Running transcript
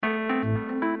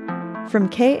From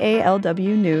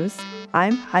KALW News,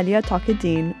 I'm Halia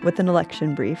Taqeddin with an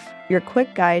election brief, your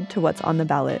quick guide to what's on the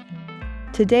ballot.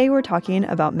 Today we're talking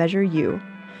about Measure U.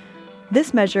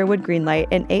 This measure would greenlight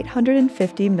an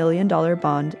 $850 million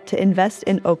bond to invest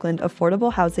in Oakland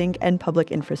affordable housing and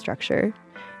public infrastructure.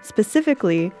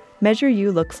 Specifically, Measure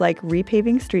U looks like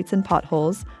repaving streets and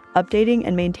potholes, updating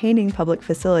and maintaining public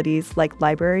facilities like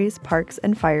libraries, parks,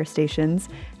 and fire stations,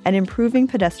 and improving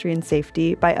pedestrian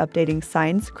safety by updating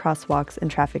signs, crosswalks, and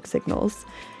traffic signals.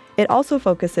 It also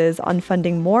focuses on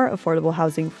funding more affordable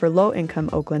housing for low-income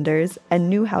Oaklanders and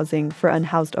new housing for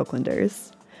unhoused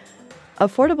Oaklanders.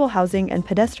 Affordable housing and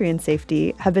pedestrian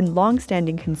safety have been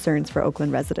long-standing concerns for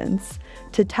Oakland residents.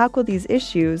 To tackle these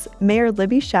issues, Mayor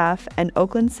Libby Schaaf and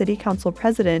Oakland City Council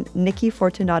President Nikki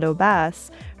Fortunato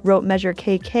Bass wrote Measure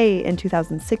KK in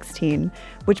 2016,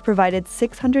 which provided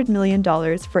 $600 million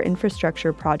for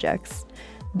infrastructure projects.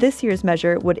 This year's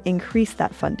measure would increase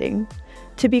that funding.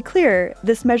 To be clear,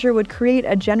 this measure would create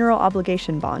a general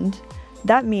obligation bond.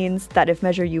 That means that if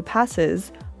Measure U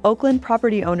passes, Oakland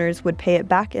property owners would pay it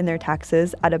back in their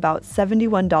taxes at about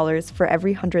 $71 for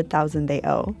every $100,000 they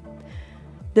owe.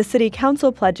 The City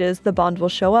Council pledges the bond will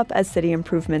show up as city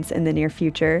improvements in the near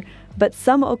future, but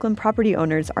some Oakland property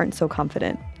owners aren't so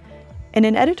confident. In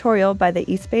an editorial by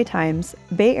the East Bay Times,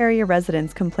 Bay Area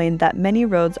residents complained that many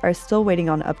roads are still waiting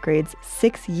on upgrades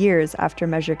 6 years after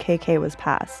Measure KK was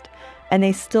passed, and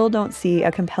they still don't see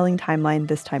a compelling timeline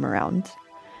this time around.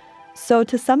 So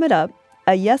to sum it up,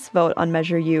 a yes vote on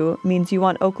Measure U means you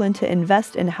want Oakland to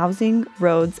invest in housing,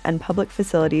 roads, and public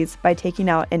facilities by taking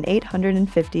out an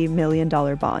 $850 million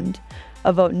bond.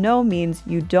 A vote no means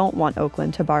you don't want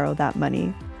Oakland to borrow that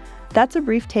money. That's a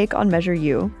brief take on Measure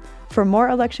U. For more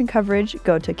election coverage,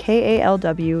 go to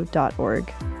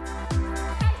kalw.org.